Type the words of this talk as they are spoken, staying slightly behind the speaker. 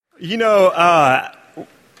You know,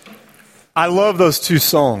 I love those two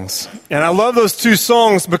songs. And I love those two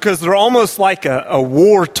songs because they're almost like a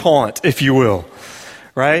war taunt, if you will.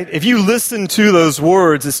 Right? If you listen to those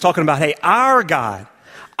words, it's talking about, hey, our God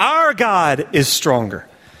is stronger.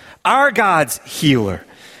 Our God's healer.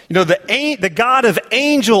 You know, the God of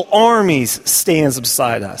angel armies stands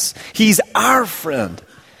beside us. He's our friend.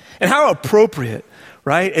 And how appropriate,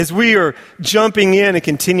 right? As we are jumping in and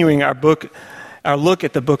continuing our look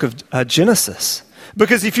at the book of Genesis.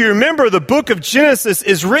 Because if you remember, the book of Genesis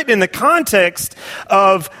is written in the context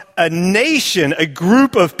of a nation, a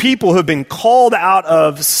group of people who have been called out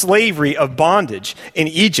of slavery, of bondage in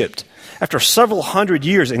Egypt after several hundred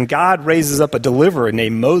years. And God raises up a deliverer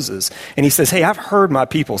named Moses. And he says, hey, I've heard my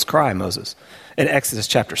people's cry, Moses, in Exodus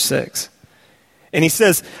chapter 6. And he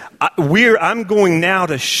says, I'm going now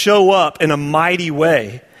to show up in a mighty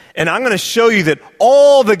way. And I'm going to show you that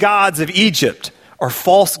all the gods of Egypt are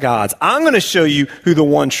false gods. I'm going to show you who the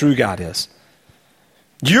one true God is.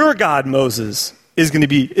 Your God, Moses, is going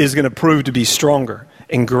to prove to be stronger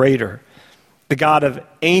and greater. The God of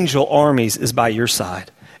angel armies is by your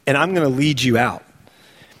side. And I'm going to lead you out.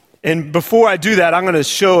 And before I do that, I'm going to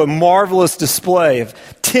show a marvelous display of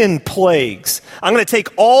 10 plagues. I'm going to take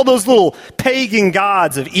all those little pagan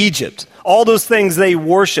gods of Egypt, all those things they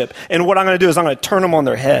worship, and what I'm going to do is I'm going to turn them on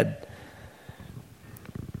their head.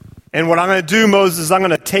 And what I'm going to do, Moses, is I'm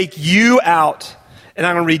going to take you out, and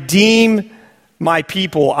I'm going to redeem my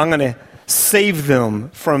people. I'm going to save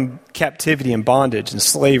them from captivity and bondage and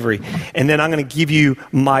slavery. And then I'm going to give you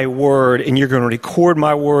my word, and you're going to record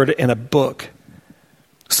my word in a book,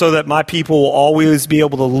 so that my people will always be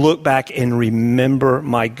able to look back and remember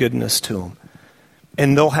my goodness to them.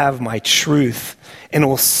 And they'll have my truth, and it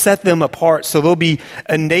will set them apart. So they'll be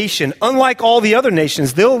a nation, unlike all the other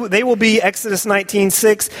nations. They will be, Exodus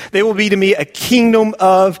 19:6, they will be to me a kingdom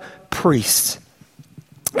of priests.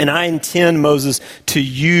 And I intend, Moses, to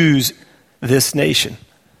use this nation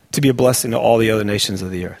to be a blessing to all the other nations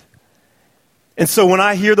of the earth. And so when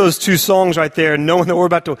I hear those two songs right there, knowing that we're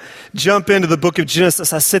about to jump into the book of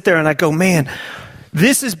Genesis, I sit there and I go, man,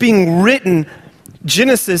 this is being written,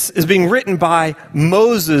 Genesis is being written by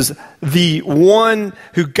Moses, the one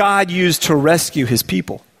who God used to rescue his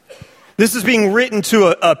people. This is being written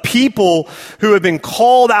to a people who have been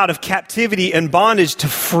called out of captivity and bondage to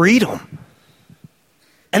freedom.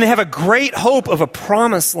 And they have a great hope of a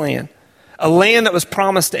promised land. A land that was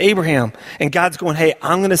promised to Abraham. And God's going, hey,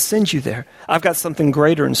 I'm going to send you there. I've got something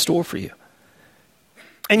greater in store for you.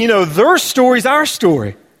 And you know, their story's our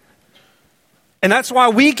story. And that's why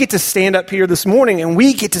we get to stand up here this morning and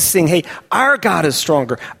we get to sing, hey, our God is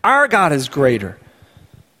stronger. Our God is greater.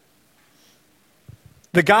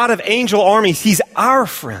 The God of angel armies, he's our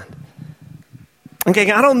friend. Okay,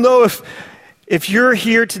 I don't know if you're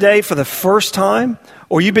here today for the first time,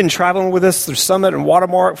 or you've been traveling with us through Summit and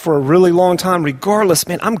Watermark for a really long time. Regardless,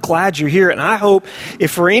 man, I'm glad you're here. And I hope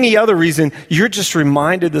if for any other reason, you're just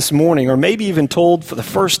reminded this morning, or maybe even told for the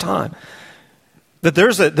first time, that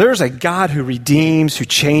there's a God who redeems, who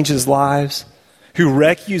changes lives, who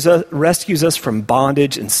rescues us from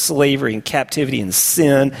bondage and slavery and captivity and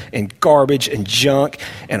sin and garbage and junk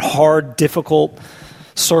and hard, difficult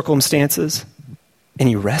circumstances. And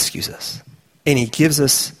he rescues us. And he gives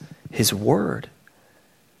us his word.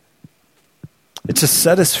 It's to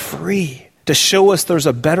set us free, to show us there's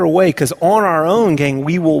a better way, because on our own, gang,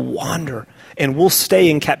 we will wander and we'll stay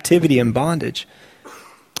in captivity and bondage.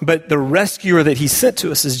 But the rescuer that he sent to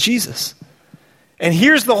us is Jesus. And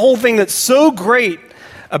here's the whole thing that's so great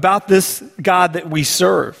about this God that we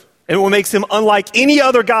serve, and what makes him unlike any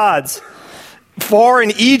other gods. Far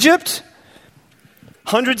in Egypt,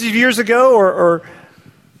 hundreds of years ago, or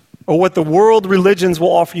what the world religions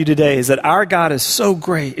will offer you today, is that our God is so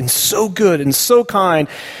great and so good and so kind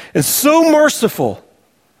and so merciful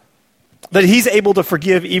that he's able to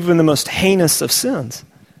forgive even the most heinous of sins.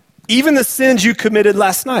 Even the sins you committed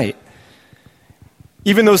last night.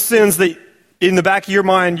 Even those sins that in the back of your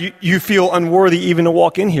mind you feel unworthy even to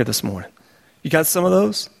walk in here this morning. You got some of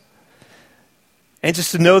those? And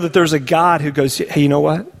just to know that there's a God who goes, hey, you know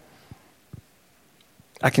what?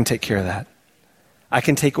 I can take care of that. I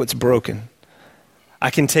can take what's broken.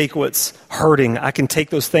 I can take what's hurting. I can take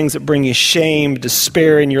those things that bring you shame,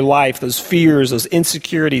 despair in your life, those fears, those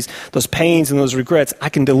insecurities, those pains and those regrets. I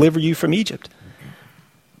can deliver you from Egypt.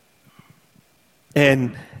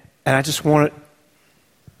 And I just want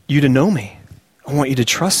you to know me. I want you to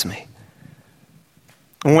trust me.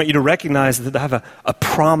 I want you to recognize that I have a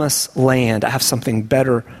promised land. I have something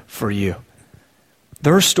better for you.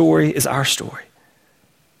 Their story is our story.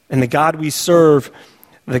 And the God we serve,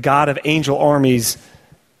 the God of angel armies,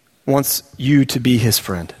 wants you to be his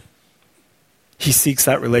friend. He seeks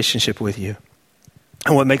that relationship with you.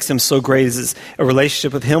 And what makes him so great is a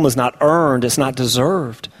relationship with him is not earned, it's not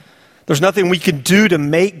deserved. There's nothing we can do to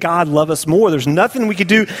make God love us more. There's nothing we can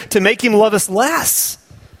do to make him love us less.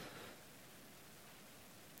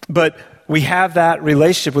 But we have that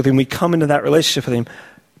relationship with him. We come into that relationship with him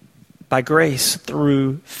by grace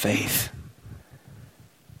through faith.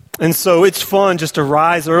 And so it's fun just to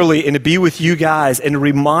rise early and to be with you guys and to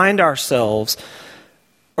remind ourselves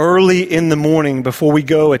early in the morning before we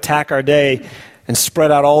go attack our day and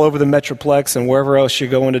spread out all over the Metroplex and wherever else you're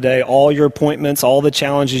going today, all your appointments, all the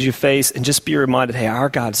challenges you face, and just be reminded, hey, our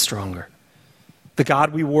God's stronger. The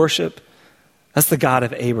God we worship, that's the God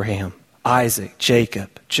of Abraham, Isaac, Jacob,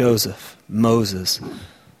 Joseph, Moses.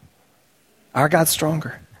 Our God's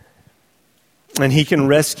stronger. And he can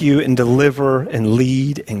rescue and deliver and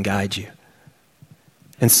lead and guide you.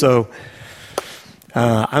 And so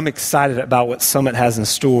I'm excited about what Summit has in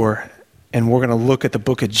store. And we're going to look at the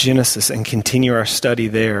book of Genesis and continue our study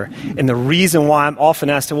there. And the reason why I'm often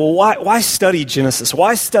asked, well, why study Genesis?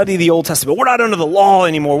 Why study the Old Testament? We're not under the law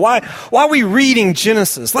anymore. Why are we reading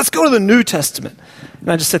Genesis? Let's go to the New Testament. And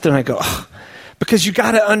I just sit there and I go, because you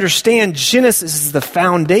got to understand Genesis is the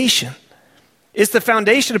foundation. It's the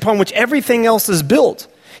foundation upon which everything else is built.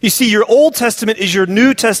 You see, your Old Testament is your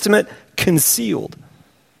New Testament concealed.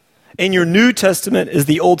 And your New Testament is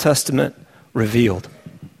the Old Testament revealed.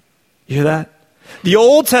 You hear that? The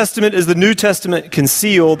Old Testament is the New Testament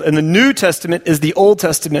concealed, and the New Testament is the Old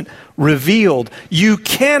Testament revealed. You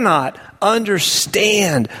cannot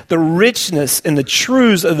understand the richness and the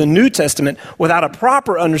truths of the New Testament without a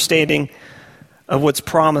proper understanding of what's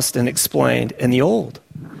promised and explained in the Old.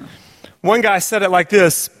 One guy said it like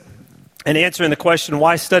this, in answering the question,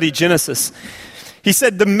 why study Genesis? He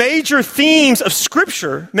said, the major themes of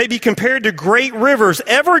Scripture may be compared to great rivers,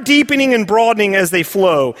 ever deepening and broadening as they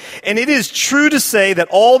flow. And it is true to say that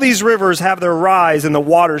all these rivers have their rise in the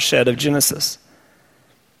watershed of Genesis.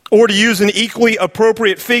 Or to use an equally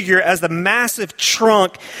appropriate figure, as the massive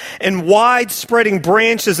trunk and wide-spreading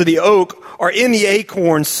branches of the oak are in the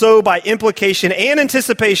acorn, so by implication and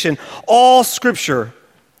anticipation, all Scripture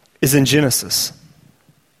is in Genesis.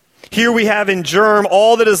 Here we have in germ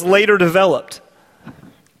all that is later developed.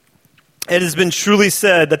 It has been truly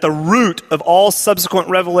said that the root of all subsequent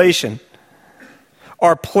revelation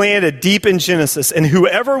are planted deep in Genesis, and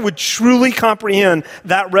whoever would truly comprehend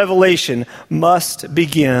that revelation must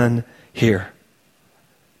begin here.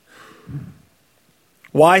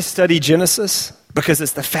 Why study Genesis? Because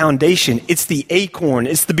it's the foundation, it's the acorn,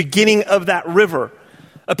 it's the beginning of that river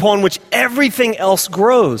upon which everything else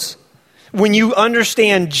grows. When you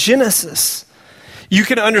understand Genesis, you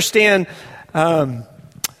can understand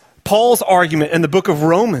Paul's argument in the book of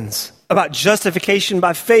Romans about justification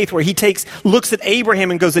by faith, where he looks at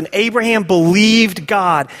Abraham and goes, and Abraham believed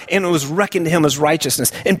God, and it was reckoned to him as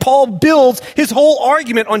righteousness. And Paul builds his whole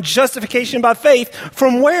argument on justification by faith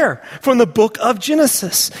from where? From the book of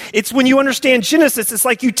Genesis. It's when you understand Genesis, it's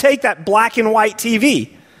like you take that black and white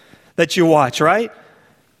TV that you watch, right?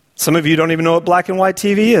 Some of you don't even know what black and white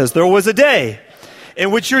TV is. There was a day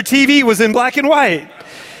in which your TV was in black and white.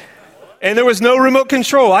 And there was no remote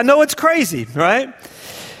control. I know it's crazy, right?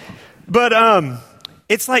 But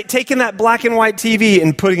it's like taking that black and white TV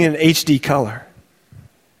and putting it in HD color.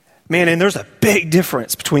 Man, and there's a big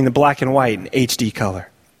difference between the black and white and HD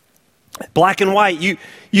color. Black and white,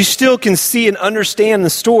 you still can see and understand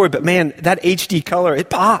the story, but man, that HD color,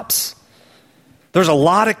 it pops. There's a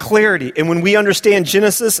lot of clarity. And when we understand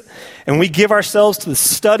Genesis and we give ourselves to the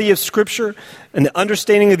study of Scripture and the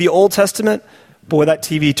understanding of the Old Testament, boy, that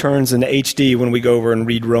TV turns into HD when we go over and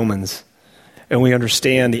read Romans. And we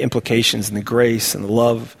understand the implications and the grace and the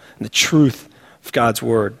love and the truth of God's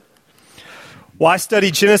Word. Why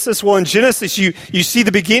study Genesis? Well, in Genesis, you see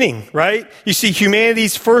the beginning, right? You see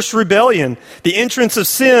humanity's first rebellion, the entrance of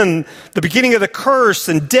sin, the beginning of the curse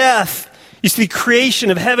and death. You see the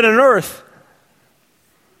creation of heaven and earth.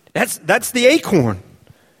 That's the acorn.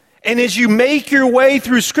 And as you make your way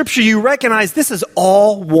through Scripture, you recognize this is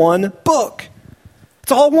all one book.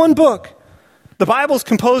 It's all one book. The Bible is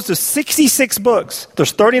composed of 66 books.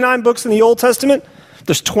 There's 39 books in the Old Testament.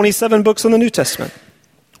 There's 27 books in the New Testament.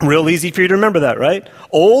 Real easy for you to remember that, right?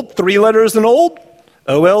 Old, 3 letters in old,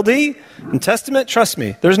 O-L-D. And Testament, trust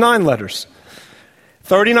me, there's 9 letters.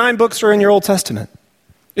 39 books are in your Old Testament.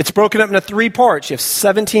 It's broken up into 3 parts. You have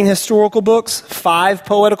 17 historical books, 5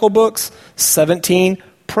 poetical books, 17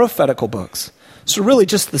 prophetical books. So really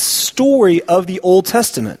just the story of the Old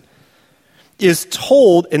Testament is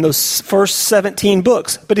told in those first 17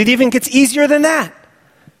 books. But it even gets easier than that.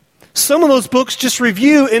 Some of those books just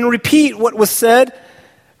review and repeat what was said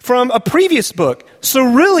from a previous book. So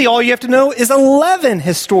really all you have to know is 11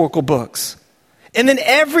 historical books. And then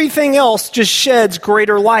everything else just sheds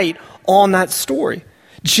greater light on that story.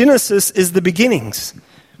 Genesis is the beginnings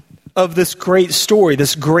of this great story,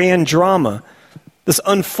 this grand drama, this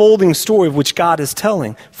unfolding story of which God is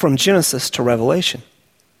telling from Genesis to Revelation.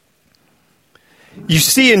 You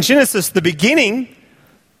see in Genesis the beginning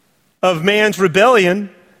of man's rebellion,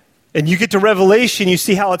 and you get to Revelation, you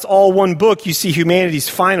see how it's all one book. You see humanity's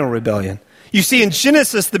final rebellion. You see in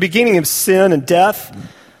Genesis the beginning of sin and death,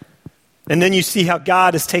 and then you see how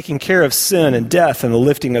God is taking care of sin and death and the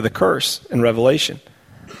lifting of the curse in Revelation.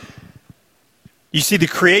 You see the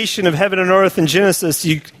creation of heaven and earth in Genesis.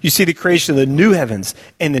 You see the creation of the new heavens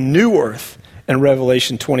and the new earth in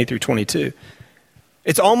Revelation 20 through 22.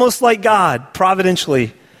 It's almost like God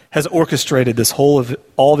providentially has orchestrated this whole of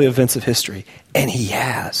all the events of history, and he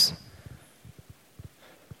has.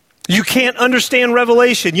 You can't understand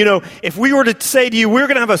Revelation. You know, if we were to say to you, we're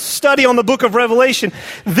going to have a study on the book of Revelation,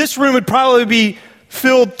 this room would probably be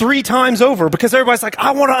filled 3 times over because everybody's like,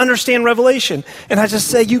 I want to understand Revelation. And I just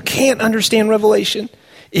say, you can't understand Revelation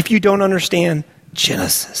if you don't understand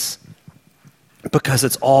Genesis, because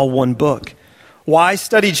it's all one book. Why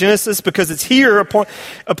study Genesis? Because it's here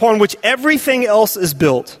upon which everything else is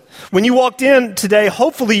built. When you walked in today,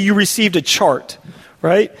 hopefully you received a chart,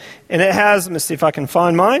 right? And it has, let me see if I can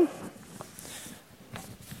find mine.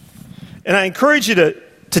 And I encourage you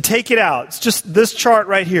to take it out. It's just this chart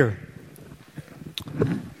right here.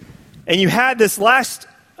 And you had this last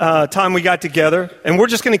time we got together, and we're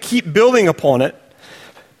just going to keep building upon it.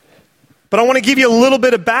 But I want to give you a little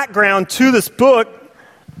bit of background to this book.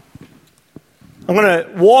 I'm going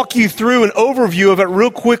to walk you through an overview of it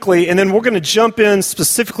real quickly, and then we're going to jump in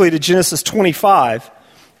specifically to Genesis 25.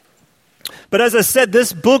 But as I said,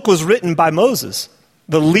 this book was written by Moses,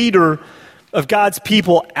 the leader of God's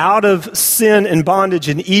people out of sin and bondage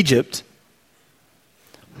in Egypt,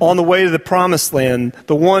 on the way to the promised land,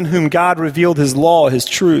 the one whom God revealed his law, his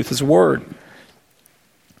truth, his word.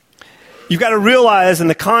 You've got to realize in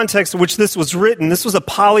the context in which this was written, this was a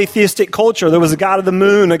polytheistic culture. There was a God of the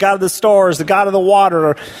moon, a God of the stars, a God of the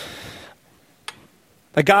water,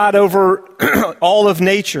 a God over all of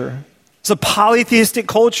nature. It's a polytheistic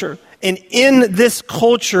culture. And in this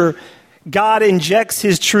culture, God injects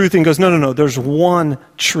his truth and goes, no, there's one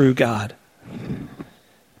true God.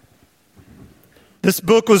 This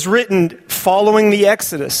book was written following the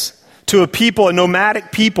Exodus to a people, a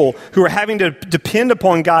nomadic people, who were having to depend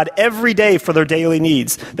upon God every day for their daily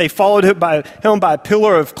needs. They followed him by a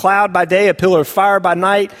pillar of cloud by day, a pillar of fire by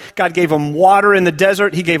night. God gave them water in the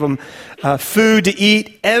desert. He gave them food to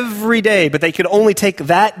eat every day, but they could only take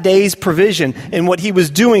that day's provision. And what he was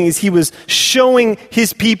doing is he was showing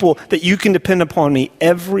his people that you can depend upon me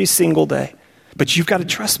every single day, but you've got to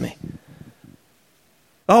trust me.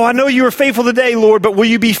 Oh, I know you were faithful today, Lord, but will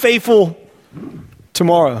you be faithful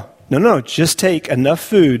tomorrow? No, just take enough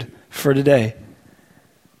food for today.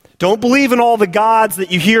 Don't believe in all the gods that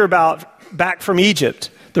you hear about back from Egypt.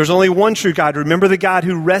 There's only one true God. Remember the God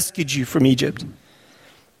who rescued you from Egypt.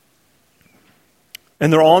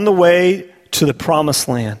 And they're on the way to the promised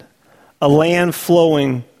land, a land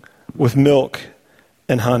flowing with milk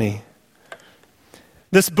and honey.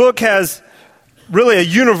 This book has really a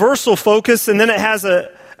universal focus, and then it has a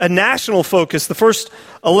national focus. The first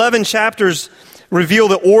 11 chapters reveal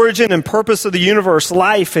the origin and purpose of the universe,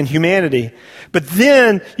 life, and humanity. But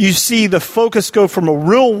then you see the focus go from a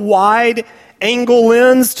real wide angle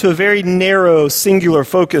lens to a very narrow, singular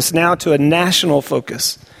focus, now to a national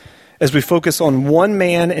focus, as we focus on one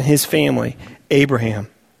man and his family, Abraham.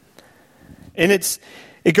 And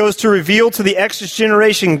it goes to reveal to the Exodus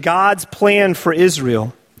generation God's plan for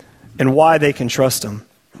Israel and why they can trust him.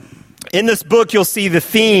 In this book, you'll see the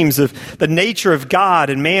themes of the nature of God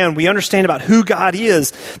and man. We understand about who God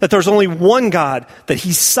is, that there's only one God, that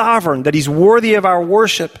he's sovereign, that he's worthy of our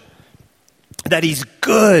worship, that he's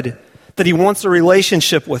good, that he wants a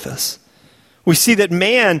relationship with us. We see that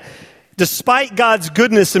man, despite God's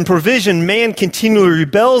goodness and provision, man continually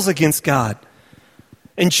rebels against God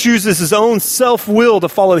and chooses his own self-will to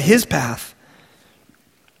follow his path,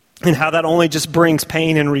 and how that only just brings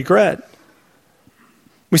pain and regret.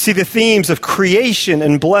 We see the themes of creation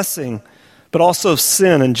and blessing, but also of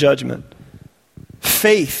sin and judgment,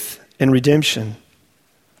 faith and redemption.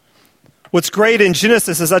 What's great in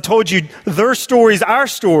Genesis, as I told you, their story is our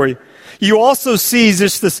story. You also see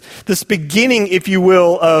just this beginning, if you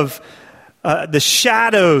will, of the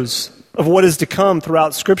shadows of what is to come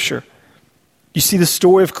throughout Scripture. You see the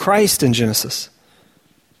story of Christ in Genesis.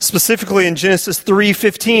 Specifically in Genesis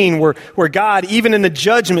 3:15, where God, even in the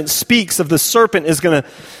judgment, speaks of the serpent is going to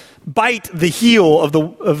bite the heel of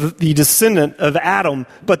the descendant of Adam,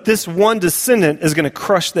 but this one descendant is going to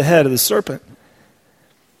crush the head of the serpent.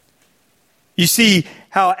 You see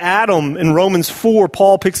how Adam in Romans 4,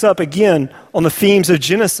 Paul picks up again on the themes of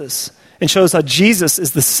Genesis and shows how Jesus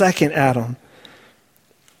is the second Adam.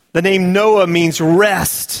 The name Noah means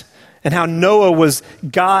rest, and how Noah was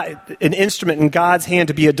God, an instrument in God's hand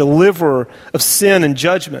to be a deliverer of sin and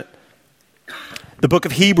judgment. The book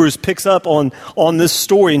of Hebrews picks up on this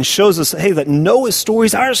story and shows us, hey, that Noah's story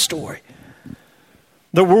is our story.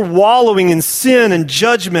 That we're wallowing in sin and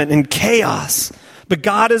judgment and chaos. But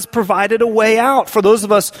God has provided a way out for those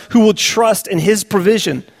of us who will trust in his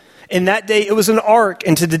provision. In that day, it was an ark.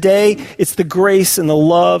 And to today, it's the grace and the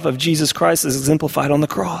love of Jesus Christ as exemplified on the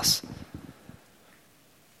cross.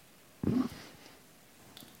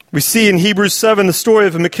 We see in Hebrews 7 the story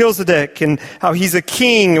of Melchizedek and how he's a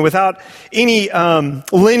king without any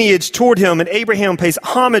lineage toward him, and Abraham pays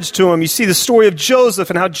homage to him. You see the story of Joseph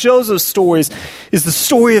and how Joseph's story is the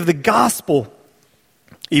story of the gospel.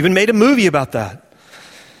 Even made a movie about that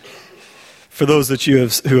for those that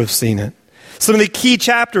who have seen it. Some of the key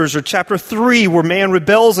chapters are chapter 3, where man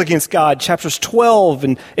rebels against God, chapters 12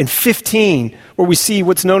 and 15, where we see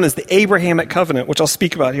what's known as the Abrahamic covenant, which I'll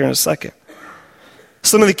speak about here in a second.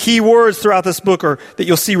 Some of the key words throughout this book are that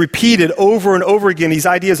you'll see repeated over and over again, these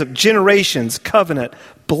ideas of generations, covenant,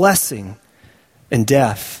 blessing, and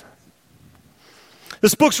death.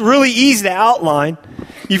 This book's really easy to outline.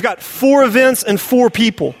 You've got 4 events and 4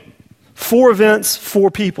 people. 4 events, 4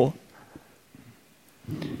 people.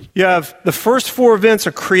 You have the first 4 events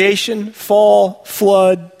are creation, fall,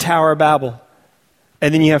 flood, Tower of Babel.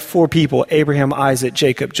 And then you have 4 people, Abraham, Isaac,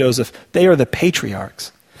 Jacob, Joseph. They are the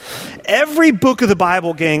patriarchs. Every book of the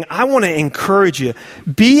Bible, gang, I want to encourage you,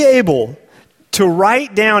 be able to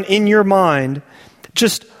write down in your mind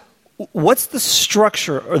just what's the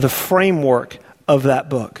structure or the framework of that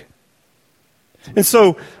book. And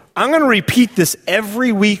so I'm going to repeat this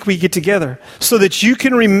every week we get together so that you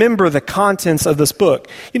can remember the contents of this book.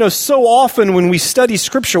 You know, so often when we study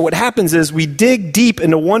Scripture, what happens is we dig deep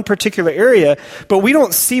into one particular area, but we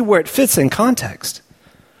don't see where it fits in context.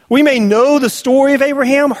 We may know the story of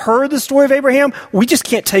Abraham, heard the story of Abraham. We just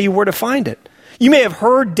can't tell you where to find it. You may have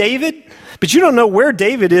heard David, but you don't know where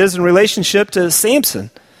David is in relationship to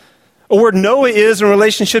Samson, or where Noah is in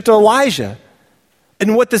relationship to Elijah,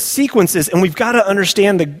 and what the sequence is. And we've got to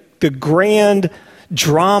understand the grand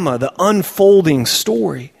drama, the unfolding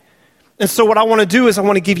story. And so what I want to do is I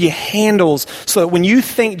want to give you handles so that when you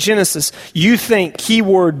think Genesis, you think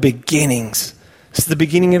keyword beginnings. It's the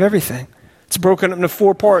beginning of everything. It's broken up into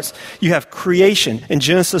 4 parts. You have creation. In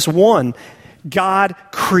Genesis 1, God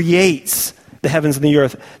creates the heavens and the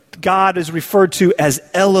earth. God is referred to as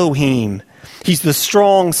Elohim. He's the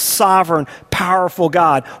strong, sovereign, powerful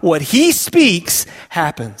God. What he speaks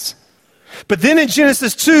happens. But then in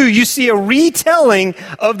Genesis 2, you see a retelling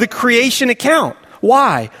of the creation account.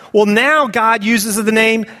 Why? Well, now God uses the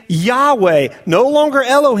name Yahweh, no longer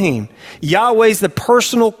Elohim. Yahweh's the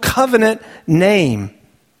personal covenant name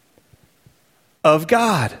of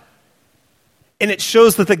God. And it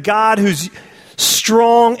shows that the God who's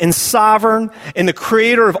strong and sovereign and the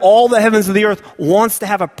creator of all the heavens and the earth wants to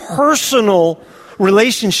have a personal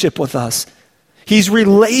relationship with us. He's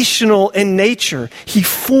relational in nature. He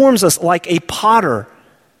forms us like a potter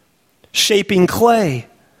shaping clay.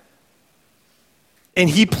 And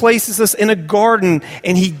he places us in a garden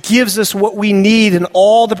and he gives us what we need and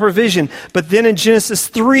all the provision. But then in Genesis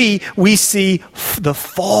 3, we see the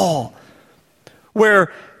fall,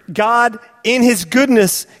 where God, in his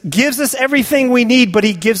goodness, gives us everything we need, but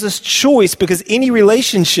he gives us choice, because any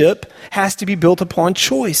relationship has to be built upon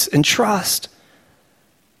choice and trust.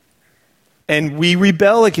 And we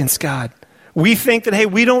rebel against God. We think that, hey,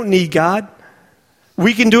 we don't need God.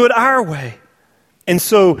 We can do it our way. And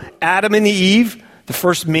so Adam and Eve, the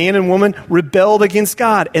first man and woman, rebelled against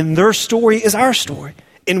God, and their story is our story.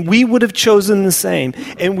 And we would have chosen the same.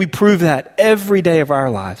 And we prove that every day of our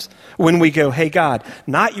lives when we go, hey, God,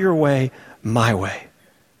 not your way, my way.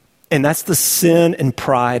 And that's the sin and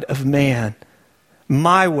pride of man.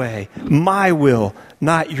 My way, my will,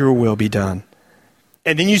 not your will be done.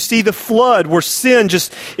 And then you see the flood where sin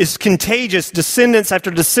just is contagious. Descendants after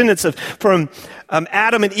descendants from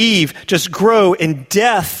Adam and Eve just grow, and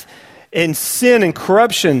death and sin and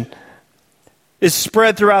corruption is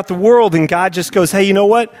spread throughout the world. And God just goes, hey, you know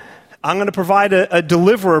what? I'm going to provide a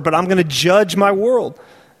deliverer, but I'm going to judge my world.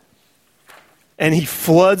 And he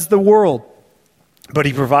floods the world. But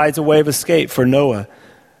he provides a way of escape for Noah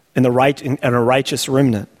and a righteous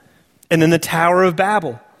remnant. And then the Tower of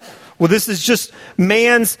Babel. Well, this is just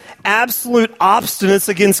man's absolute obstinance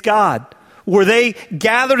against God, where they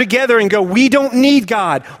gather together and go, we don't need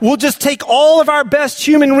God. We'll just take all of our best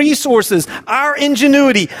human resources, our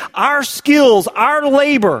ingenuity, our skills, our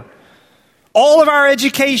labor, all of our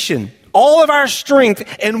education, all of our strength,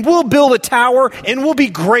 and we'll build a tower and we'll be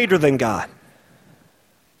greater than God.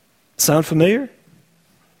 Sound familiar?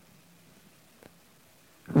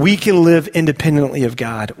 We can live independently of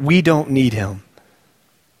God. We don't need him.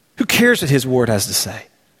 Who cares what his word has to say?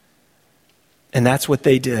 And that's what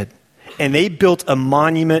they did. And they built a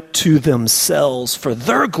monument to themselves for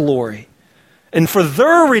their glory and for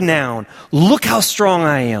their renown. Look how strong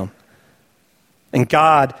I am. And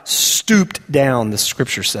God stooped down, the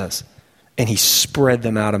scripture says, and he spread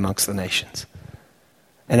them out amongst the nations.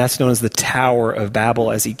 And that's known as the Tower of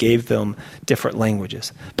Babel, as he gave them different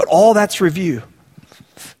languages. But all that's review.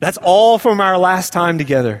 That's all from our last time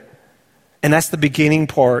together. And that's the beginning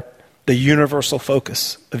part, the universal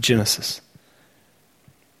focus of Genesis.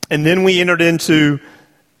 And then we entered into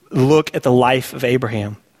look at the life of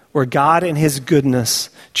Abraham, where God in his goodness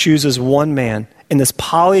chooses one man in this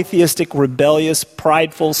polytheistic, rebellious,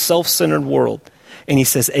 prideful, self-centered world. And he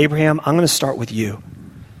says, Abraham, I'm going to start with you.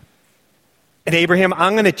 And Abraham,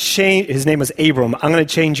 I'm going to change, his name was Abram. I'm going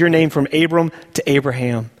to change your name from Abram to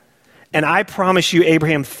Abraham. And I promise you,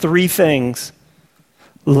 Abraham, 3 things.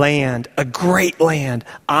 Land, a great land.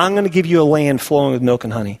 I'm going to give you a land flowing with milk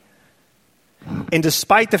and honey. And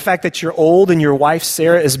despite the fact that you're old and your wife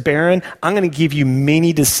Sarah is barren, I'm going to give you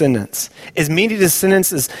many descendants. As many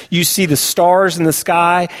descendants as you see the stars in the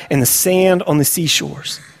sky and the sand on the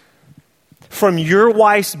seashores. From your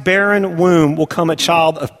wife's barren womb will come a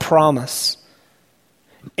child of promise.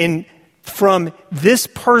 And from this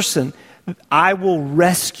person, I will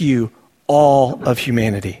rescue all of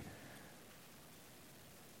humanity.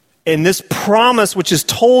 And this promise, which is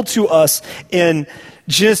told to us in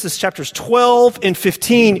Genesis chapters 12 and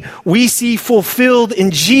 15, we see fulfilled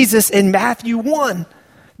in Jesus in Matthew 1.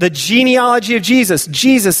 The genealogy of Jesus.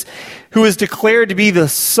 Jesus, who is declared to be the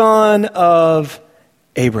son of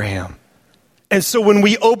Abraham. And so when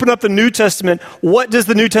we open up the New Testament, what does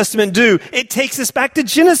the New Testament do? It takes us back to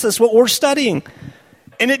Genesis, what we're studying.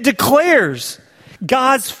 And it declares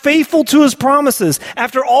God's faithful to his promises.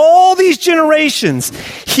 After all these generations,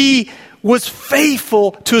 he was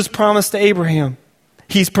faithful to his promise to Abraham.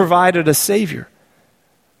 He's provided a Savior.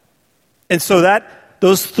 And so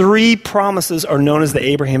those 3 promises are known as the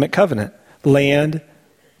Abrahamic covenant. Land,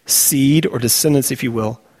 seed, or descendants, if you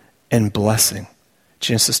will, and blessing.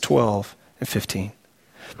 Genesis 12 and 15.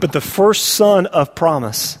 But the first son of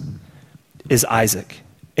promise is Isaac.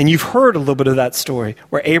 And you've heard a little bit of that story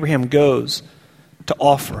where Abraham goes to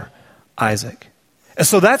offer Isaac. And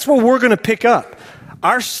so that's where we're going to pick up.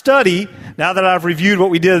 Our study, now that I've reviewed what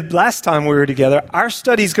we did last time we were together, our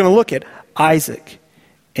study is going to look at Isaac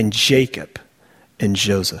and Jacob and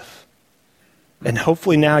Joseph. And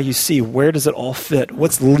hopefully now you see, where does it all fit?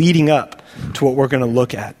 What's leading up to what we're going to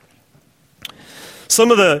look at? Some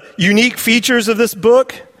of the unique features of this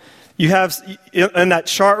book, you have in that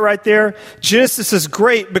chart right there. Genesis is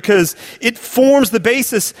great because it forms the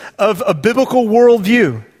basis of a biblical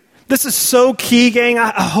worldview. This is so key, gang.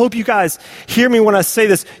 I hope you guys hear me when I say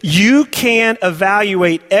this. You can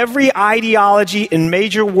evaluate every ideology in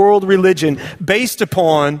major world religion based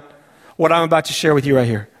upon what I'm about to share with you right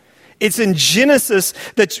here. It's in Genesis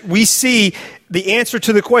that we see the answer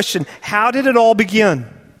to the question, how did it all begin?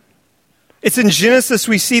 It's in Genesis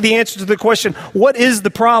we see the answer to the question, what is the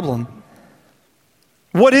problem?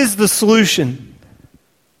 What is the solution?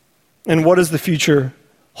 And what does the future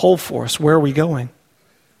hold for us? Where are we going?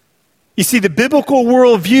 You see, the biblical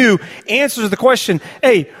worldview answers the question,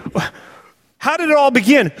 hey, how did it all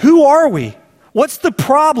begin? Who are we? What's the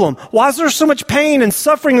problem? Why is there so much pain and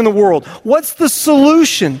suffering in the world? What's the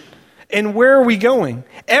solution? And where are we going?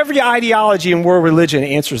 Every ideology in world religion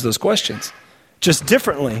answers those questions, just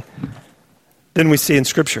differently than we see in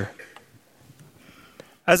Scripture.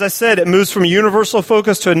 As I said, it moves from a universal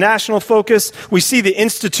focus to a national focus. We see the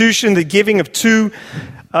institution, the giving of two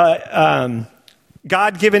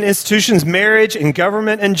God-given institutions, marriage and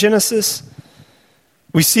government in Genesis.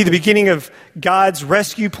 We see the beginning of God's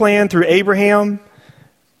rescue plan through Abraham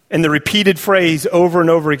and the repeated phrase over and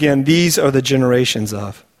over again, these are the generations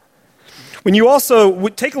of. When you also,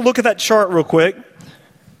 take a look at that chart real quick.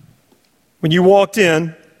 When you walked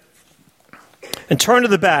in and turn to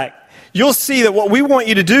the back, you'll see that what we want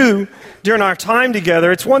you to do during our time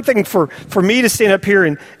together, it's one thing for me to stand up here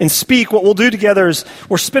and speak. What we'll do together is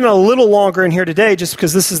we're spending a little longer in here today just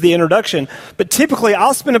because this is the introduction. But typically,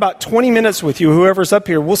 I'll spend about 20 minutes with you, whoever's up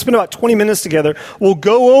here. We'll spend about 20 minutes together. We'll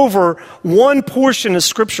go over one portion of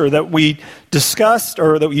Scripture that we discussed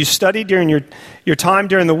or that you studied during your time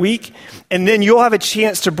during the week. And then you'll have a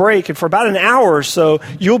chance to break. And for about an hour or so,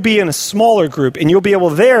 you'll be in a smaller group. And you'll be able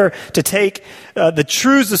there to take the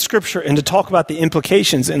truths of Scripture and to talk about the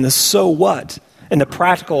implications and the so what and the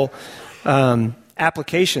practical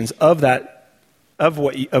applications of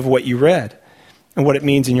what you read and what it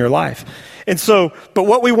means in your life. And so, but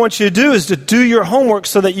what we want you to do is to do your homework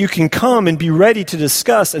so that you can come and be ready to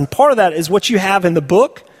discuss. And part of that is what you have in the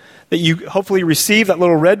book that you hopefully receive, that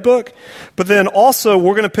little red book. But then also,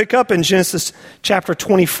 we're going to pick up in Genesis chapter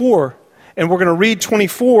 24. And we're going to read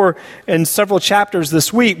 24 and several chapters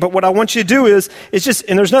this week. But what I want you to do is just,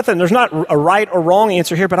 and there's not a right or wrong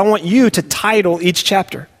answer here, but I want you to title each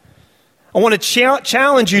chapter. I want to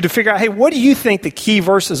challenge you to figure out, hey, what do you think the key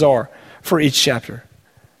verses are for each chapter?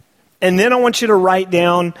 And then I want you to write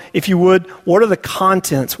down, if you would, what are the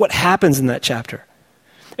contents, what happens in that chapter?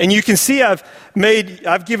 And you can see I've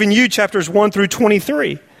given you chapters 1 through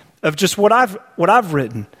 23 of just what I've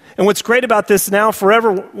written. And what's great about this now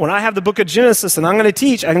forever, when I have the book of Genesis and I'm going to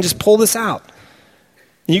teach, I can just pull this out.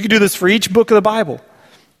 And you can do this for each book of the Bible.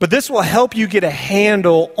 But this will help you get a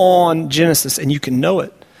handle on Genesis, and you can know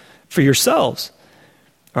it for yourselves.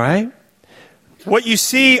 All right? What you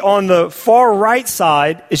see on the far right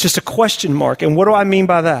side is just a question mark. And what do I mean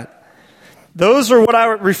by that? Those are what I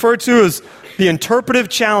refer to as the interpretive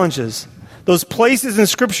challenges. Those places in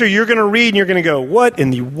Scripture you're going to read and you're going to go, what in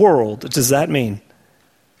the world does that mean?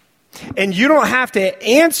 And you don't have to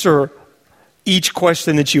answer each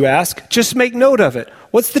question that you ask. Just make note of it.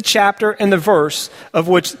 What's the chapter and the verse of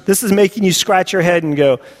which this is making you scratch your head and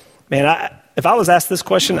go, man, if I was asked this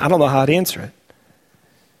question, I don't know how to answer it.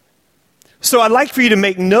 So I'd like for you to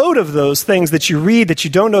make note of those things that you read that you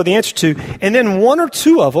don't know the answer to, and then one or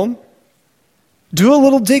two of them, do a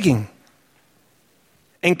little digging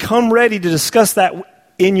and come ready to discuss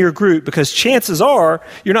that in your group, because chances are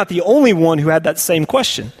you're not the only one who had that same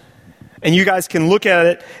question. And you guys can look at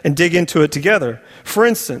it and dig into it together. For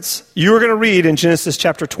instance, you are going to read in Genesis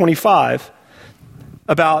chapter 25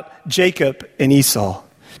 about Jacob and Esau.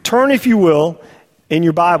 Turn, if you will, in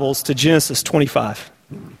your Bibles to Genesis 25.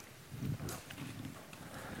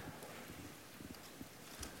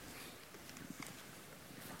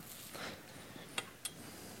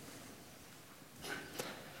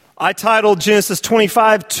 I titled Genesis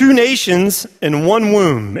 25, Two Nations in One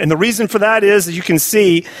Womb. And the reason for that is, as you can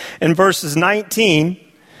see in verses 19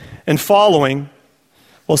 and following,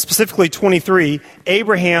 well, specifically 23,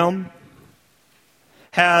 Abraham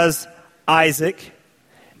has Isaac,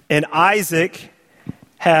 and Isaac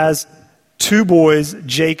has two boys,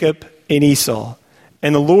 Jacob and Esau.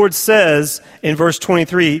 And the Lord says in verse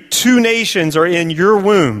 23, two nations are in your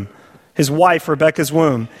womb, his wife Rebekah's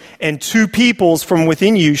womb, and two peoples from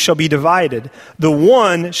within you shall be divided. The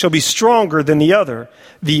one shall be stronger than the other.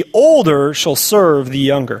 The older shall serve the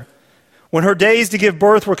younger. When her days to give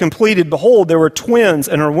birth were completed, behold, there were twins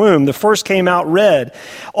in her womb. The first came out red,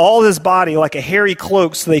 all his body like a hairy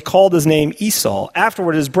cloak, so they called his name Esau.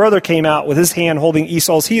 Afterward, his brother came out with his hand holding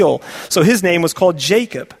Esau's heel, so his name was called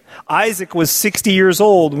Jacob. Isaac was 60 years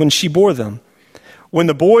old when she bore them. When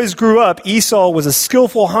the boys grew up, Esau was a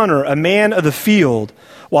skillful hunter, a man of the field,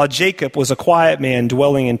 while Jacob was a quiet man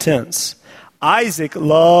dwelling in tents. Isaac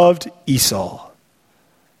loved Esau,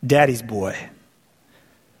 daddy's boy,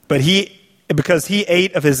 because he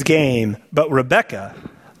ate of his game, but Rebekah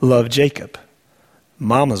loved Jacob,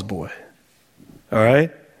 mama's boy. All right?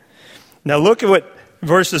 Now look at what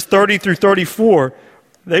verses 30 through 34,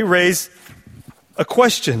 they raise a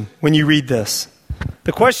question when you read this.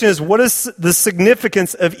 The question is, what is the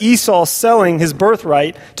significance of Esau selling his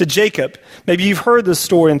birthright to Jacob? Maybe you've heard this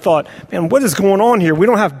story and thought, man, what is going on here? We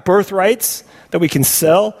don't have birthrights that we can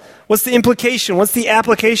sell. What's the implication? What's the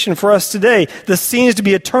application for us today? This seems to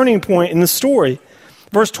be a turning point in the story.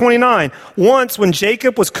 Verse 29, once when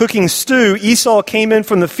Jacob was cooking stew, Esau came in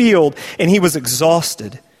from the field and he was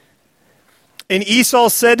exhausted. And Esau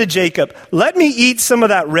said to Jacob, let me eat some of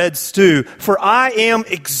that red stew, for I am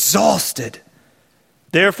exhausted.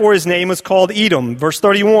 Therefore his name was called Edom. Verse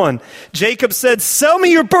 31, Jacob said, sell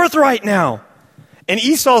me your birthright now. And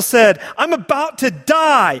Esau said, I'm about to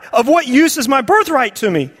die. Of what use is my birthright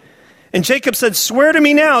to me? And Jacob said, swear to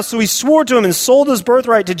me now. So he swore to him and sold his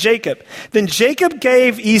birthright to Jacob. Then Jacob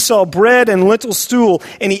gave Esau bread and lentil stew,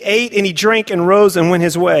 and he ate and he drank and rose and went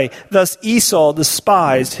his way. Thus Esau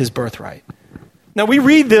despised his birthright. Now we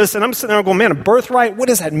read this and I'm sitting there going, man, a birthright, what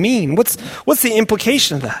does that mean? What's the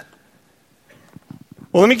implication of that?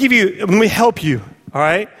 Well, let me help you, all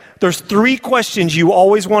right? There's 3 questions you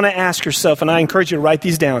always want to ask yourself, and I encourage you to write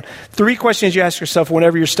these down. 3 questions you ask yourself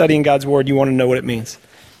whenever you're studying God's Word, you want to know what it means.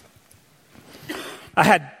 I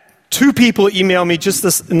had 2 people email me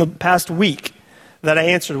just in the past week that I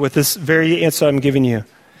answered with this very answer I'm giving you.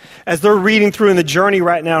 As they're reading through in the journey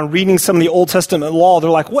right now and reading some of the Old Testament law,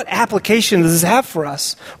 they're like, what application does this have for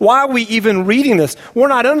us? Why are we even reading this? We're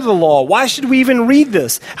not under the law. Why should we even read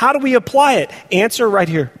this? How do we apply it? Answer right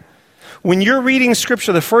here. When you're reading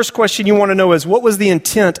Scripture, the first question you want to know is, what was the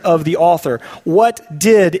intent of the author? What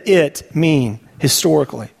did it mean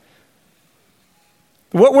historically?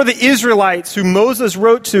 What were the Israelites who Moses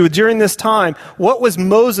wrote to during this time? What was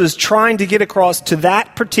Moses trying to get across to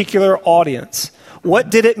that particular audience?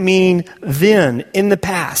 What did it mean then, in the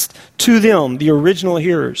past, to them, the original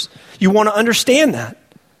hearers? You want to understand that.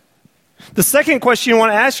 The second question you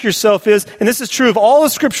want to ask yourself is, and this is true of all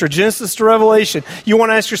of Scripture, Genesis to Revelation, you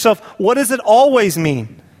want to ask yourself, what does it always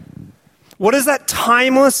mean? What is that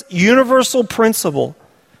timeless, universal principle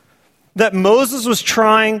that Moses was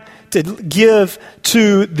trying to give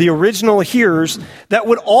to the original hearers that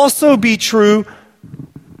would also be true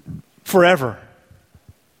forever?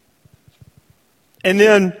 And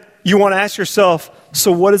then you want to ask yourself,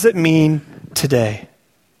 so what does it mean today?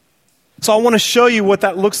 So I want to show you what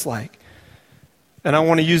that looks like. And I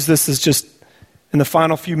want to use this as just, in the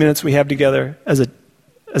final few minutes we have together, as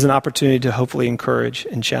an opportunity to hopefully encourage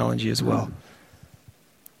and challenge you as well.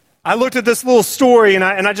 I looked at this little story and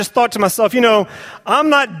I just thought to myself, I'm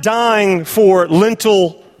not dying for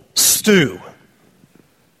lentil stew,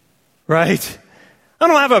 right? I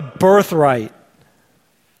don't have a birthright.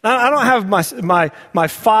 I don't have my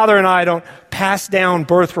father and I don't pass down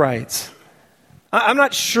birthrights. I'm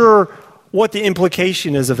not sure what the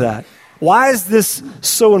implication is of that. Why is this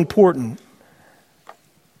so important?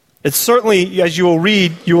 It's certainly, as you will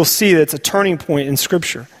read, you will see that it's a turning point in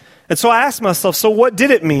Scripture. And so I asked myself, so what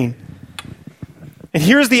did it mean? And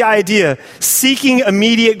here's the idea. Seeking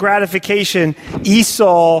immediate gratification,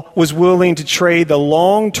 Esau was willing to trade the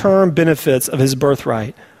long-term benefits of his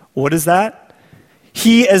birthright. What is that?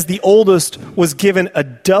 He, as the oldest, was given a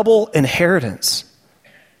double inheritance.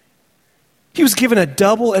 He was given a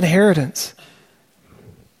double inheritance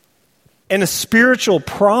and a spiritual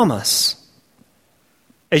promise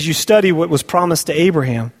as you study what was promised to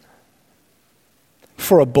Abraham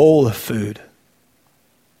for a bowl of food.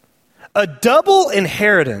 A double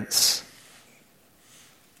inheritance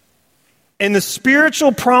and the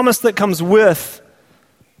spiritual promise that comes with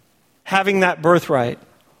having that birthright,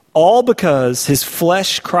 all because his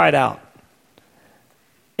flesh cried out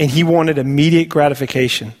and he wanted immediate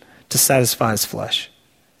gratification to satisfy his flesh.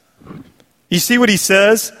 You see what he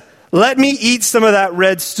says? Let me eat some of that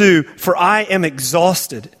red stew, for I am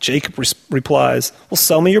exhausted. Jacob replies, well,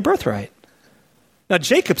 sell me your birthright. Now,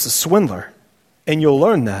 Jacob's a swindler, and you'll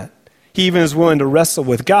learn that. He even is willing to wrestle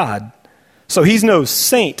with God. So he's no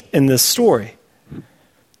saint in this story.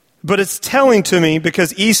 But it's telling to me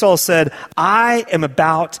because Esau said, I am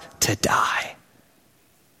about to die.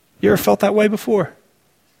 You ever felt that way before?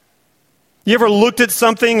 You ever looked at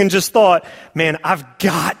something and just thought, man, I've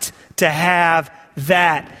got to have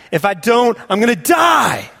that. If I don't, I'm going to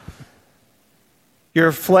die.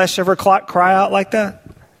 Your flesh ever cry out like that?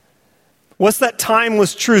 What's that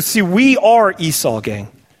timeless truth? See, we are Esau,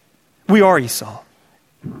 gang. We are Esau.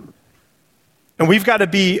 And we've got to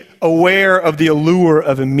be aware of the allure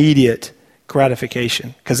of immediate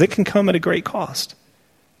gratification because it can come at a great cost.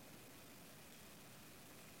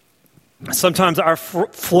 Sometimes our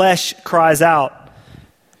flesh cries out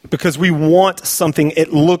because we want something,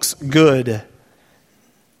 it looks good.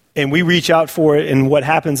 And we reach out for it, and what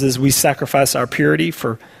happens is we sacrifice our purity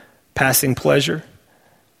for passing pleasure,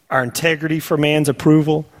 our integrity for man's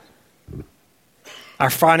approval, our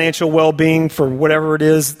financial well-being for whatever it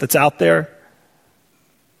is that's out there,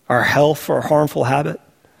 our health for a harmful habit.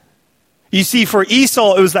 You see, for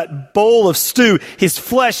Esau, it was that bowl of stew. His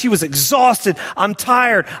flesh, he was exhausted. I'm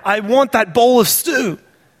tired. I want that bowl of stew.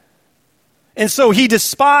 And so he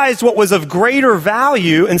despised what was of greater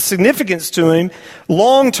value and significance to him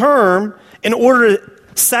long term in order to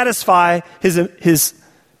satisfy his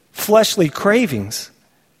fleshly cravings.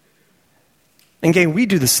 And again, we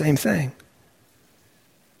do the same thing.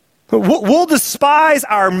 We'll despise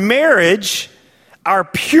our marriage, our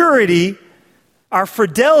purity, our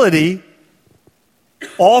fidelity,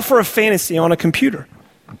 all for a fantasy on a computer.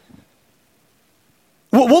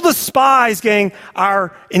 We'll despise, gang,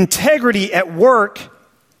 our integrity at work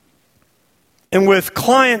and with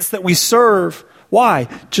clients that we serve Why?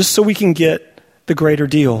 Just so we can get the greater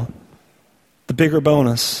deal, the bigger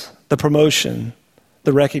bonus, the promotion,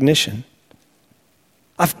 the recognition.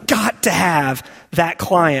 I've got to have that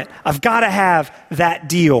client. I've got to have that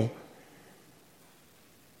deal.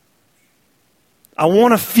 I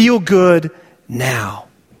want to feel good now.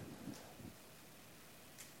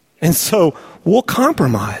 And so we'll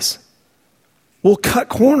compromise. We'll cut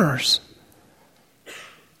corners.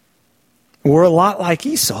 We're a lot like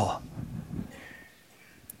Esau.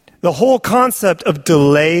 The whole concept of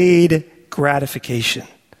delayed gratification.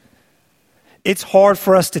 It's hard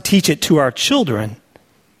for us to teach it to our children,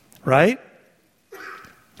 right?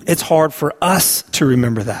 It's hard for us to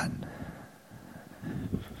remember that.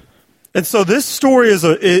 And so this story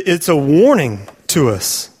it's a warning to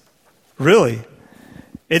us, really.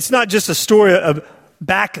 It's not just a story of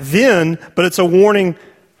back then, but it's a warning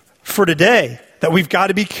for today that we've got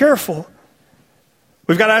to be careful.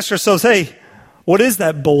 We've got to ask ourselves, hey, what is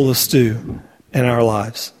that bowl of stew in our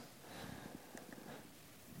lives?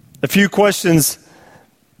 A few questions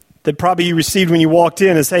that probably you received when you walked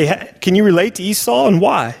in is, hey, can you relate to Esau and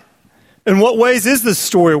why? In what ways is this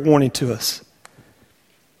story a warning to us?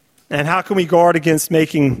 And how can we guard against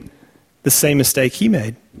making the same mistake he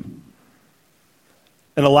made?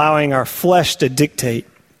 And allowing our flesh to dictate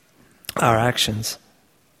our actions.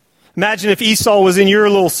 Imagine if Esau was in your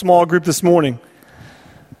little small group this morning,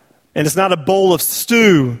 and it's not a bowl of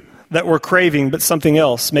stew that we're craving, but something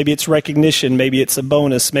else. Maybe it's recognition, maybe it's a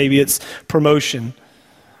bonus, maybe it's promotion,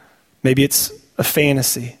 maybe it's a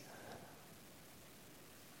fantasy.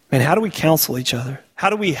 And how do we counsel each other? How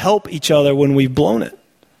do we help each other when we've blown it?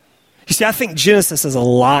 You see, I think Genesis has a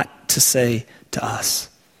lot to say to us.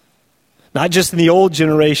 Not just in the old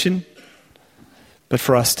generation, but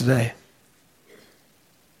for us today.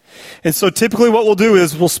 And so typically what we'll do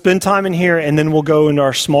is we'll spend time in here and then we'll go into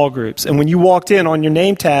our small groups. And when you walked in on your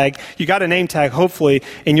name tag, you got a name tag hopefully,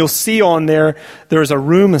 and you'll see on there's a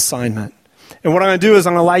room assignment. And what I'm going to do is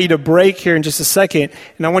I'm going to allow you to break here in just a second,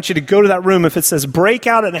 and I want you to go to that room. If it says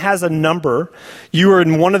breakout and it has a number, you are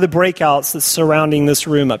in one of the breakouts that's surrounding this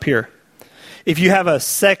room up here. If you have a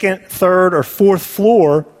second, third, or fourth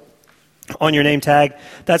floor on your name tag,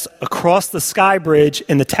 that's across the sky bridge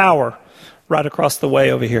in the tower, right across the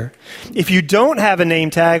way over here. If you don't have a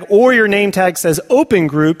name tag or your name tag says open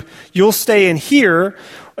group, you'll stay in here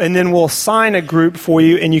and then we'll assign a group for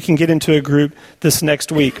you and you can get into a group this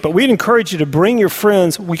next week. But we'd encourage you to bring your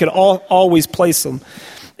friends. We could always place them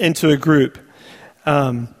into a group.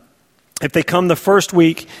 If they come the first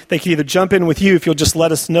week, they can either jump in with you if you'll just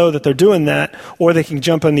let us know that they're doing that, or they can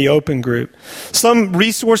jump in the open group. Some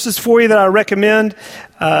resources for you that I recommend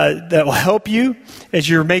that will help you as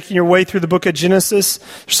you're making your way through the book of Genesis.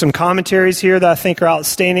 There's some commentaries here that I think are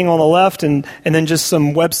outstanding on the left, and then just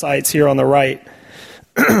some websites here on the right.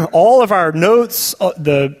 All of our notes,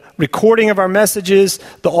 the recording of our messages,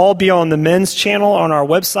 they'll all be on the men's channel on our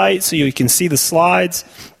website, so you can see the slides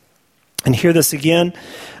and hear this again.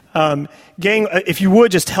 Gang, if you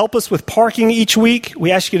would, just help us with parking each week.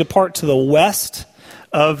 We ask you to park to the west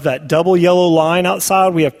of that double yellow line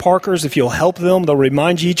outside. We have parkers. If you'll help them, they'll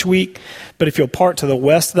remind you each week. But if you'll park to the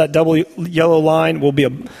west of that double yellow line, we'll be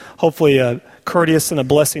hopefully courteous and a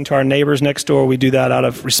blessing to our neighbors next door. We do that out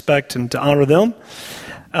of respect and to honor them.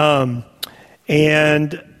 I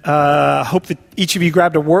hope that each of you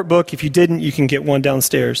grabbed a workbook. If you didn't, you can get one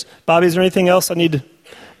downstairs. Bobby, is there anything else I need to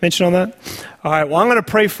mention on that? All right, well, I'm going to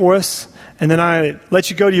pray for us, and then I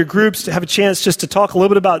let you go to your groups to have a chance just to talk a little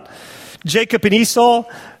bit about Jacob and Esau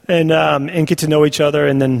and get to know each other,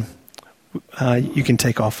 and then you can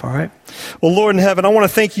take off, all right? Well, Lord in heaven, I want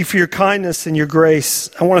to thank you for your kindness and your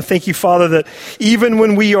grace. I want to thank you, Father, that even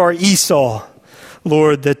when we are Esau,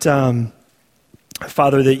 Lord, that,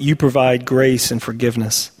 Father, that you provide grace and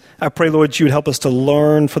forgiveness. I pray, Lord, that you would help us to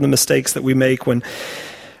learn from the mistakes that we make when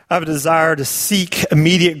I have a desire to seek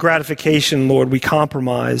immediate gratification, Lord. We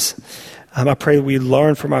compromise. I pray that we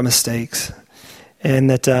learn from our mistakes and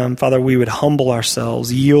that, Father, we would humble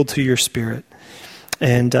ourselves, yield to your Spirit.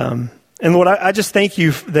 And Lord, I just thank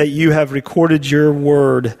you that you have recorded your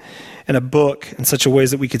word in a book in such a way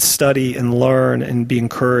that we could study and learn and be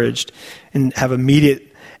encouraged and have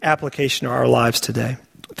immediate application to our lives today.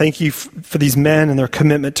 Thank you for these men and their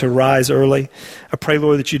commitment to rise early. I pray,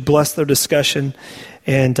 Lord, that you'd bless their discussion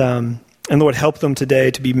and Lord, help them today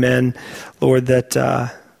to be men, Lord, that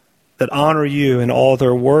honor you in all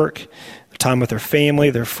their work, their time with their family,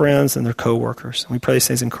 their friends, and their coworkers. And we pray these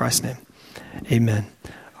things in Christ's name. Amen.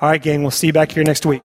 All right, gang, we'll see you back here next week.